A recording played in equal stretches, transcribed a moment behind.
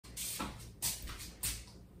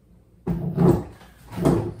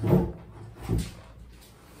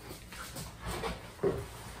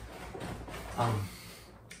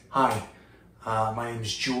Hi, my name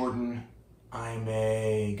is Jordan. I'm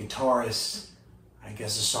a guitarist, I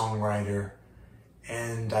guess a songwriter,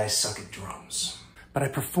 and I suck at drums. But I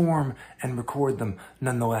perform and record them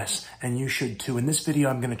nonetheless, and you should too. In this video,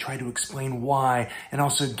 I'm gonna try to explain why, and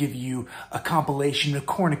also give you a compilation, a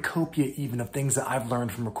cornucopia even, of things that I've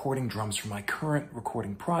learned from recording drums for my current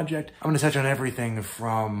recording project. I'm gonna touch on everything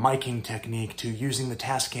from miking technique to using the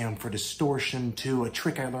Tascam for distortion to a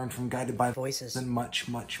trick I learned from Guided by Voices and much,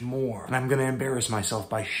 much more. And I'm gonna embarrass myself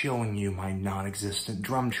by showing you my non-existent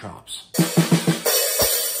drum chops.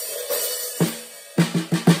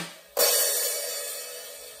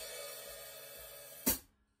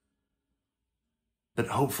 But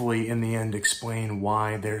hopefully in the end explain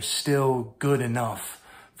why they're still good enough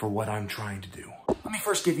for what I'm trying to do. Let me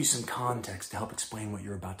first give you some context to help explain what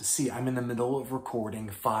you're about to see. I'm in the middle of recording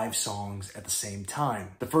 5 songs at the same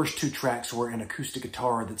time. The first 2 tracks were an acoustic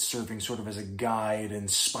guitar that's serving sort of as a guide and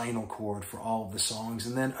spinal cord for all of the songs,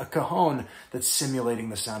 and then a cajon that's simulating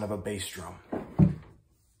the sound of a bass drum.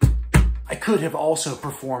 I could have also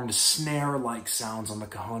performed snare-like sounds on the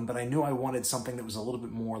cajon, but I knew I wanted something that was a little bit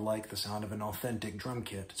more like the sound of an authentic drum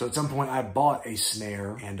kit. So at some point I bought a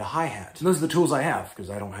snare and a hi-hat. And those are the tools I have, because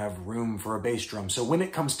I don't have room for a bass drum. So when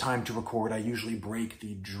it comes time to record, I usually break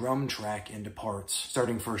the drum track into parts,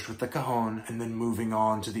 starting first with the cajon and then moving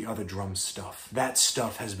on to the other drum stuff. That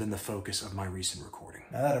stuff has been the focus of my recent recording.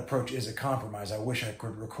 Now that approach is a compromise. I wish I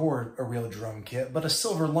could record a real drum kit, but a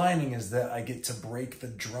silver lining is that I get to break the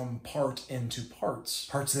drum part into parts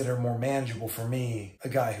that are more manageable for me, a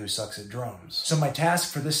guy who sucks at drums. So my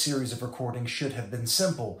task for this series of recordings should have been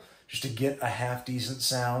simple, just to get a half-decent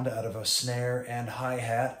sound out of a snare and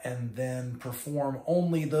hi-hat and then perform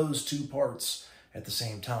only those 2 parts at the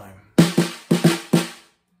same time.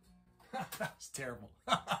 That's terrible.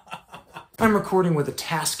 I'm recording with a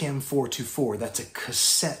Tascam 424. That's a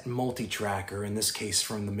cassette multi-tracker, in this case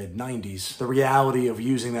from the mid-90s. The reality of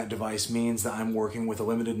using that device means that I'm working with a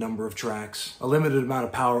limited number of tracks, a limited amount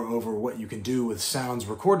of power over what you can do with sounds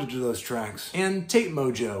recorded to those tracks, and tape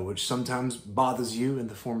mojo, which sometimes bothers you in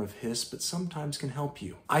the form of hiss, but sometimes can help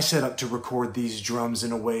you. I set up to record these drums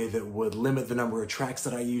in a way that would limit the number of tracks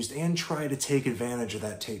that I used and try to take advantage of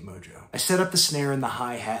that tape mojo. I set up the snare and the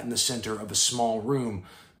hi-hat in the center of a small room,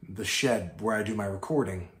 the shed where I do my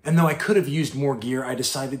recording. And though I could have used more gear, I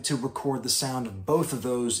decided to record the sound of both of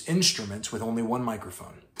those instruments with only one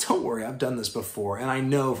microphone. Don't worry, I've done this before, and I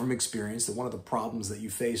know from experience that one of the problems that you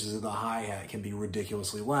face is that the hi-hat can be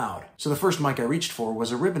ridiculously loud. So the first mic I reached for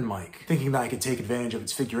was a ribbon mic, thinking that I could take advantage of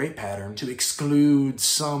its figure 8 pattern to exclude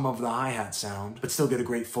some of the hi-hat sound, but still get a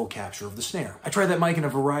great full capture of the snare. I tried that mic in a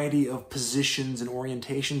variety of positions and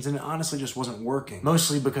orientations, and it honestly just wasn't working,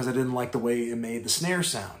 mostly because I didn't like the way it made the snare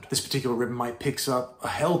sound. This particular ribbon mic picks up a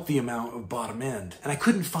healthy amount of bottom end, and I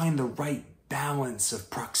couldn't find the right balance of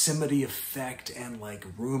proximity effect and like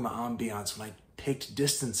room ambiance when I picked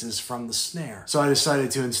distances from the snare. So I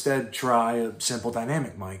decided to instead try a simple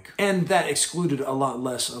dynamic mic. And that excluded a lot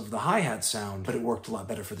less of the hi-hat sound, but it worked a lot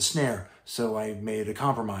better for the snare. So I made a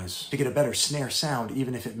compromise to get a better snare sound,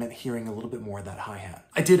 even if it meant hearing a little bit more of that hi-hat.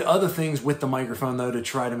 I did other things with the microphone though to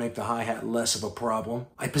try to make the hi-hat less of a problem.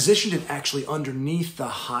 I positioned it actually underneath the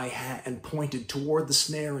hi-hat and pointed toward the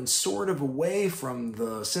snare and sort of away from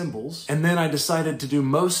the cymbals. And then I decided to do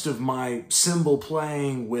most of my cymbal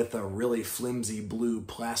playing with a really flimsy blue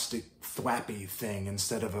plastic thwappy thing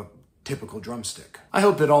instead of a typical drumstick. I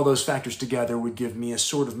hope that all those factors together would give me a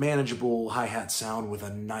sort of manageable hi-hat sound with a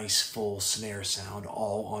nice full snare sound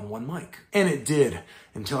all on one mic. And it did,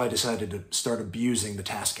 until I decided to start abusing the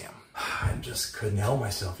Tascam. I just couldn't help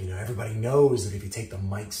myself, you know. Everybody knows that if you take the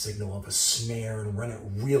mic signal of a snare and run it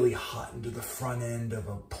really hot into the front end of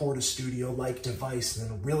a Portastudio-like device and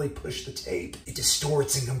then really push the tape, it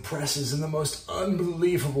distorts and compresses in the most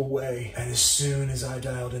unbelievable way. And as soon as I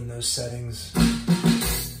dialed in those settings,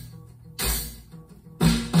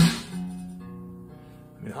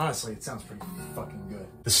 honestly, it sounds pretty fucking good.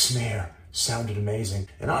 The snare sounded amazing.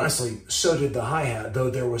 And honestly, so did the hi-hat, though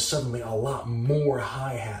there was suddenly a lot more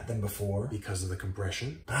hi-hat than before because of the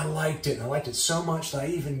compression. But I liked it, and I liked it so much that I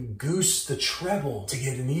even goosed the treble to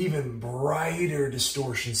get an even brighter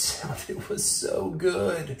distortion sound. It was so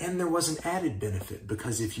good. And there was an added benefit,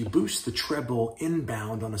 because if you boost the treble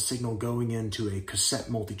inbound on a signal going into a cassette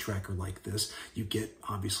multi-tracker like this, you get,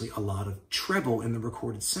 obviously, a lot of treble in the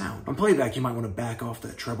recorded sound. On playback, you might want to back off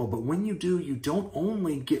that treble, but when you do, you don't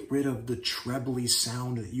only get rid of the trebly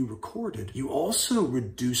sound that you recorded, you also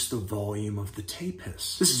reduce the volume of the tape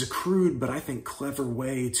hiss. This is a crude, but I think clever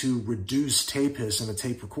way to reduce tape hiss in a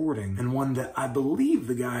tape recording, and one that I believe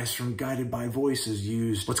the guys from Guided by Voices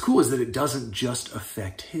used. What's cool is that it doesn't just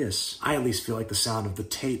affect hiss. I at least feel like the sound of the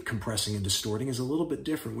tape compressing and distorting is a little bit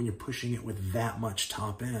different when you're pushing it with that much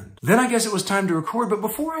top end. Then I guess it was time to record, but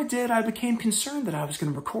before I did, I became concerned that I was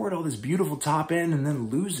going to record all this beautiful top end and then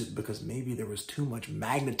lose it because maybe there was too much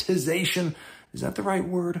magnetization. Is that the right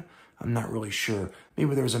word? I'm not really sure.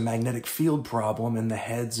 Maybe there was a magnetic field problem in the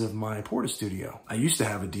heads of my Portastudio. I used to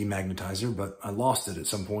have a demagnetizer, but I lost it at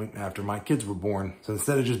some point after my kids were born. So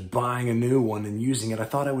instead of just buying a new one and using it, I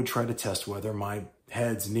thought I would try to test whether my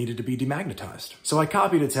heads needed to be demagnetized. So I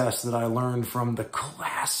copied a test that I learned from the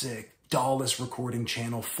classic DAWless recording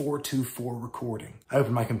channel 424 recording. I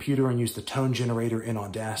opened my computer and used the tone generator in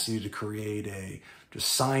Audacity to create a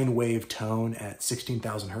just sine wave tone at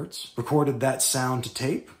 16,000 hertz. Recorded that sound to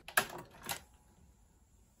tape.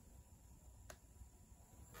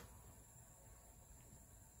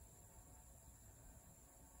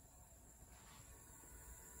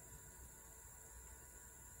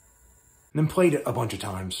 And then played it a bunch of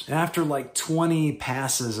times. And after like 20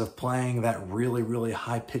 passes of playing that really, really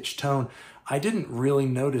high-pitched tone, I didn't really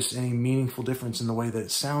notice any meaningful difference in the way that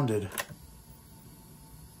it sounded.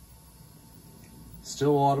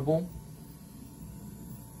 Still audible.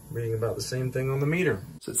 Reading about the same thing on the meter.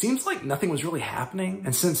 So it seems like nothing was really happening.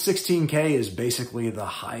 And since 16K is basically the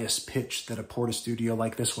highest pitch that a Portastudio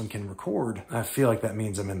like this one can record, I feel like that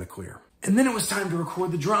means I'm in the clear. And then it was time to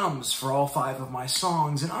record the drums for all 5 of my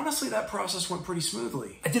songs, and honestly, that process went pretty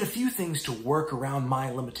smoothly. I did a few things to work around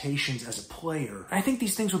my limitations as a player. I think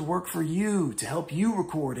these things would work for you to help you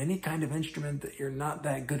record any kind of instrument that you're not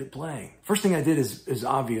that good at playing. First thing I did is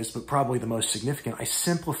obvious, but probably the most significant. I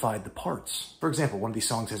simplified the parts. For example, one of these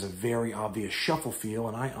songs has a very obvious shuffle feel,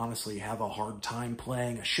 and I honestly have a hard time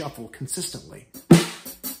playing a shuffle consistently.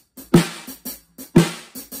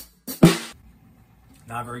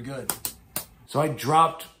 Not very good. So I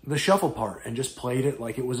dropped the shuffle part and just played it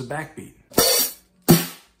like it was a backbeat.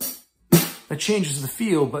 That changes the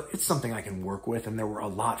feel, but it's something I can work with, and there were a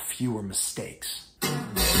lot fewer mistakes.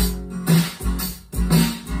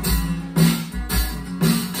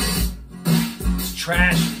 It's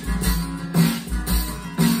trash.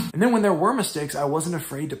 And then when there were mistakes, I wasn't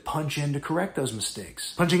afraid to punch in to correct those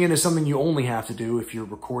mistakes. Punching in is something you only have to do if you're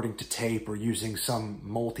recording to tape or using some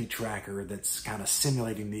multi-tracker that's kind of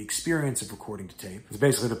simulating the experience of recording to tape. It's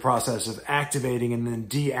basically the process of activating and then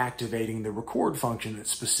deactivating the record function at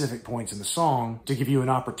specific points in the song to give you an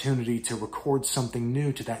opportunity to record something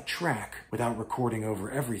new to that track without recording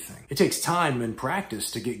over everything. It takes time and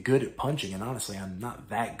practice to get good at punching, and honestly, I'm not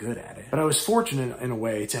that good at it. But I was fortunate in a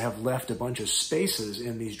way to have left a bunch of spaces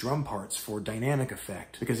in these drum parts for dynamic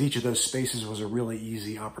effect, because each of those spaces was a really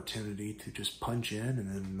easy opportunity to just punch in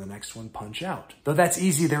and then the next one punch out. Though that's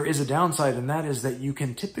easy, there is a downside, and that is that you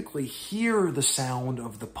can typically hear the sound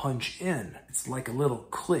of the punch in. It's like a little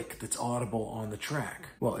click that's audible on the track.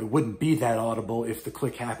 Well, it wouldn't be that audible if the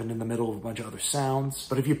click happened in the middle of a bunch of other sounds,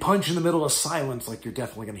 but if you punch in the middle of silence, like, you're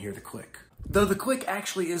definitely going to hear the click. Though the click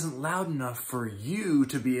actually isn't loud enough for you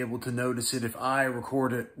to be able to notice it if I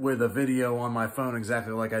record it with a video on my phone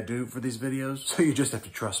exactly like I do for these videos. So you just have to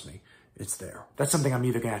trust me. It's there. That's something I'm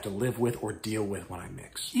either gonna have to live with or deal with when I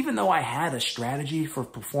mix. Even though I had a strategy for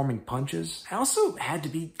performing punches, I also had to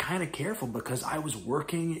be kind of careful because I was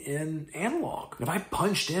working in analog. If I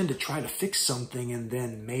punched in to try to fix something and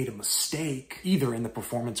then made a mistake, either in the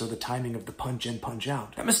performance or the timing of the punch in, punch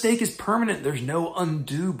out, that mistake is permanent. There's no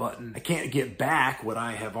undo button. I can't get back what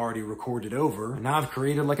I have already recorded over. And now I've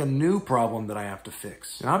created like a new problem that I have to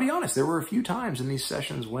fix. And I'll be honest, there were a few times in these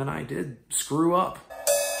sessions when I did screw up.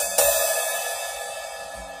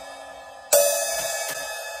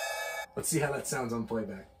 Let's see how that sounds on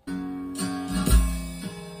playback.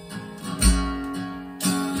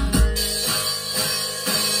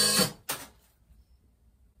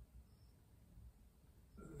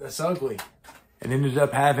 That's ugly. And ended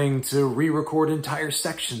up having to re-record entire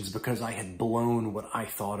sections because I had blown what I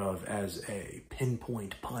thought of as a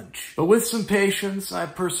pinpoint punch. But with some patience, I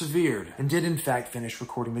persevered and did in fact finish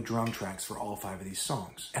recording the drum tracks for all 5 of these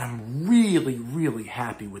songs. And I'm really, really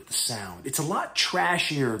happy with the sound. It's a lot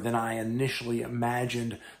trashier than I initially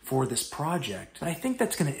imagined for this project, but I think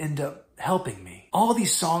that's going to end up helping me. All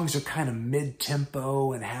these songs are kind of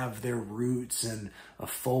mid-tempo and have their roots in a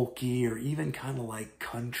folky or even kind of like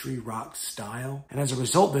country rock style. And as a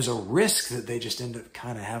result, there's a risk that they just end up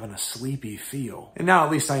kind of having a sleepy feel. And now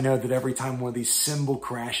at least I know that every time one of these cymbal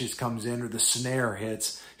crashes comes in or the snare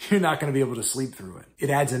hits, you're not going to be able to sleep through it. It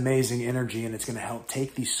adds amazing energy and it's going to help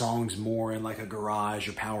take these songs more in like a garage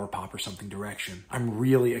or power pop or something direction. I'm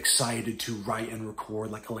really excited to write and record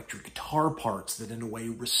like electric guitar parts that in a way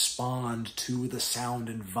respond to the sound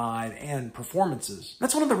and vibe and performances.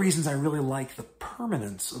 That's one of the reasons I really like the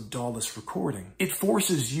permanence of DAW-less recording. It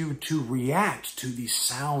forces you to react to these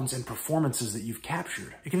sounds and performances that you've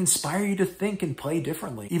captured. It can inspire you to think and play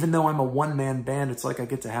differently. Even though I'm a one-man band, it's like I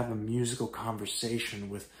get to have a musical conversation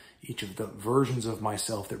with each of the versions of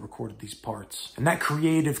myself that recorded these parts. And that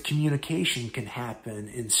creative communication can happen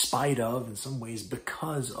in spite of, in some ways,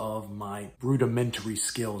 because of my rudimentary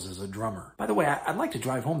skills as a drummer. By the way, I'd like to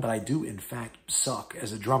drive home that I do, in fact, suck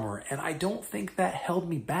as a drummer, and I don't think that held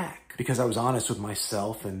me back because I was honest with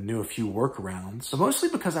myself and knew a few workarounds, but mostly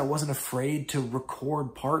because I wasn't afraid to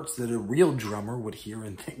record parts that a real drummer would hear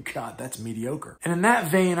and think, God, that's mediocre. And in that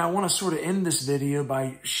vein, I want to sort of end this video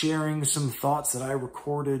by sharing some thoughts that I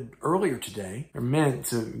recorded earlier today. They're meant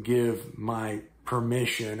to give my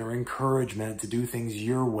permission or encouragement to do things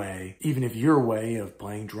your way, even if your way of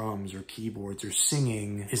playing drums or keyboards or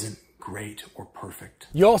singing isn't great or perfect.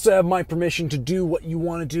 You also have my permission to do what you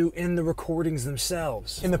want to do in the recordings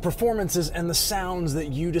themselves, in the performances and the sounds that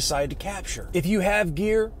you decide to capture. If you have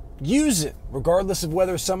gear, use it, regardless of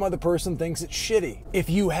whether some other person thinks it's shitty. If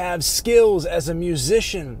you have skills as a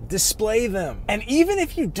musician, display them. And even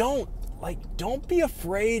if you don't be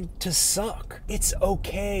afraid to suck. It's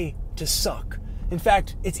okay to suck. In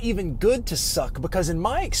fact, it's even good to suck because in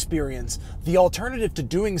my experience, the alternative to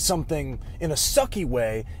doing something in a sucky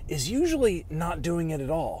way is usually not doing it at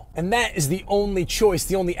all. And that is the only choice,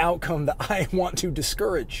 the only outcome that I want to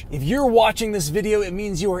discourage. If you're watching this video, it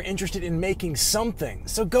means you are interested in making something.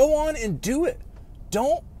 So go on and do it.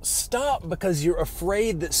 Don't stop because you're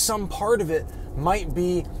afraid that some part of it might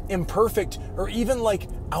be imperfect or even like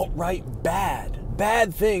outright bad.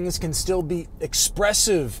 Bad things can still be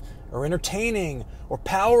expressive or entertaining or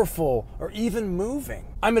powerful or even moving.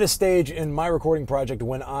 I'm at a stage in my recording project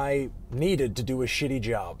when I needed to do a shitty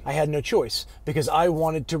job. I had no choice because I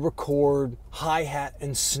wanted to record hi-hat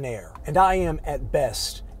and snare. And I am at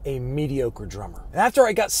best a mediocre drummer. And after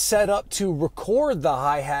I got set up to record the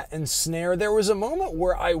hi-hat and snare, there was a moment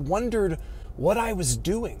where I wondered what I was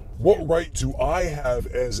doing. What right do I have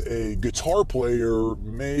as a guitar player,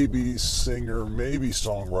 maybe singer, maybe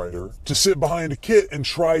songwriter, to sit behind a kit and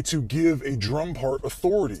try to give a drum part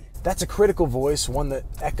authority? That's a critical voice, one that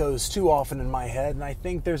echoes too often in my head, and I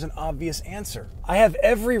think there's an obvious answer. I have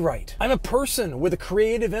every right. I'm a person with a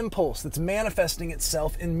creative impulse that's manifesting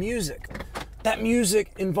itself in music. That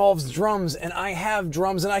music involves drums, and I have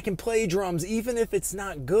drums, and I can play drums, even if it's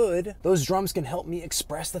not good. Those drums can help me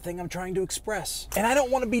express the thing I'm trying to express. And I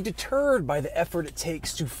don't want to be deterred by the effort it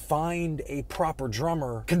takes to find a proper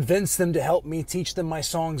drummer, convince them to help me, teach them my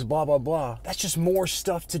songs, blah, blah, blah. That's just more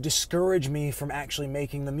stuff to discourage me from actually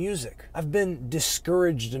making the music. I've been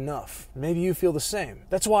discouraged enough. Maybe you feel the same.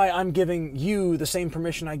 That's why I'm giving you the same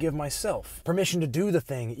permission I give myself. Permission to do the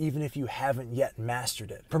thing, even if you haven't yet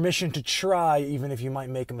mastered it. Permission to try, even if you might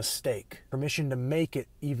make a mistake. Permission to make it,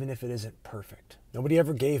 even if it isn't perfect. Nobody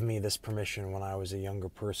ever gave me this permission when I was a younger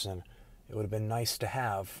person. It would have been nice to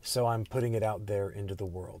have, so I'm putting it out there into the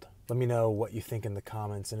world. Let me know what you think in the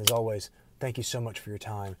comments, and as always, thank you so much for your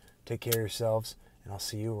time. Take care of yourselves, and I'll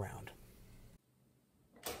see you around.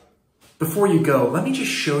 Before you go, let me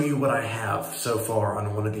just show you what I have so far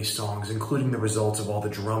on one of these songs, including the results of all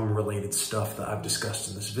the drum-related stuff that I've discussed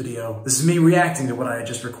in this video. This is me reacting to what I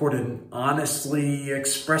just recorded and honestly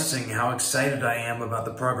expressing how excited I am about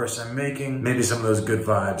the progress I'm making. Maybe some of those good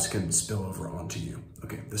vibes can spill over onto you.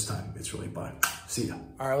 Okay, this time it's really bye. See ya.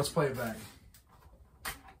 All right, let's play it back.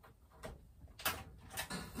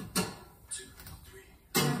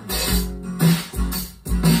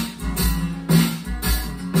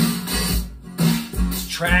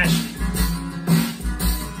 Trash.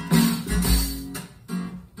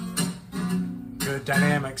 Good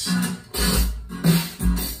dynamics.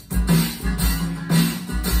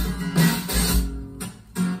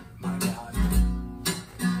 My God.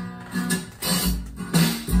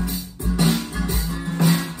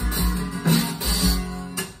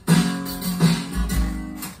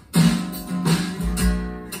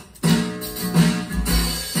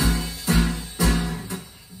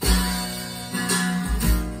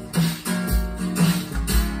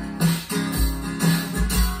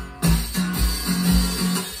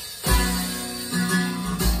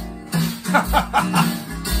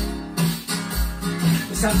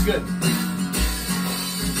 Sounds good.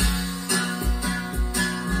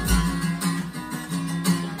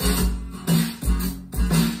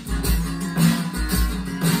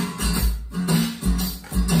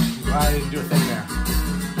 I didn't do a thing there.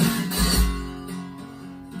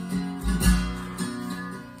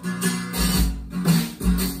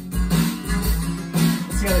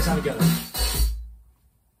 Let's see how they sound together.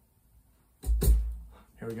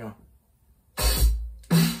 Here we go.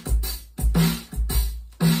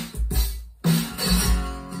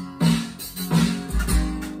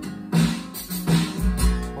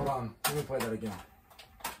 Hold on, let me play that again.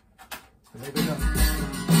 There we go.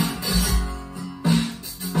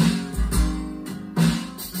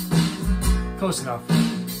 Close enough.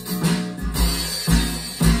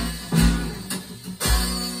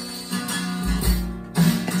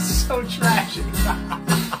 It's so trashy.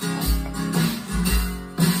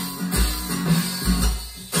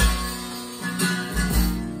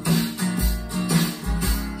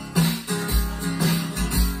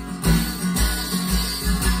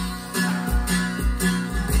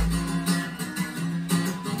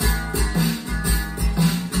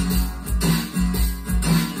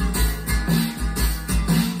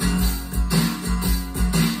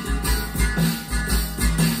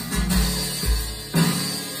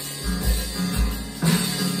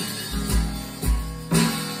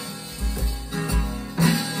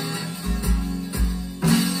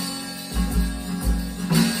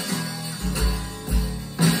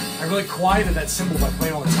 I really quieted that cymbal by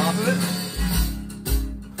playing on the top of it.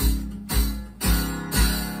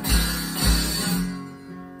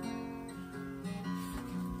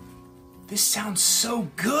 This sounds so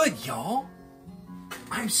good, y'all.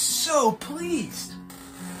 I'm so pleased.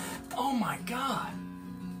 Oh my God.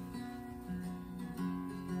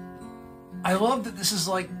 I love that this is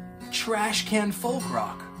like trash can folk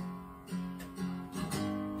rock.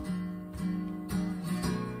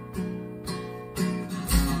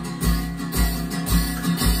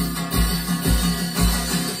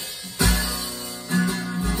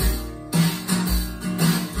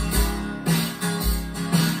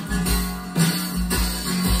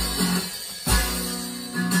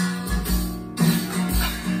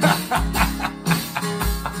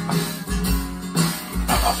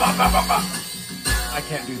 I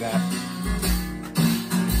can't do that.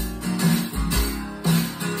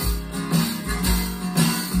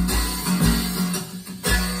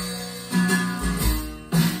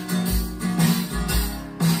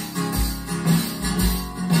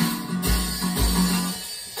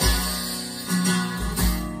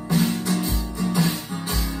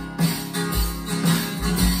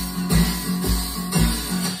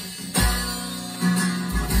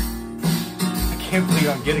 I can't believe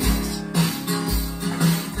I'm getting this.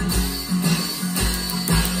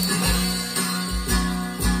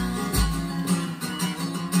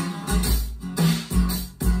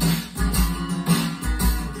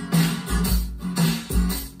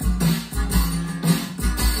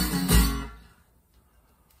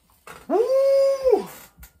 Woo!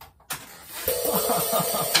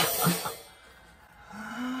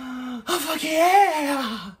 Oh, fuck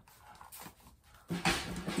yeah!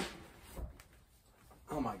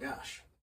 Oh my gosh.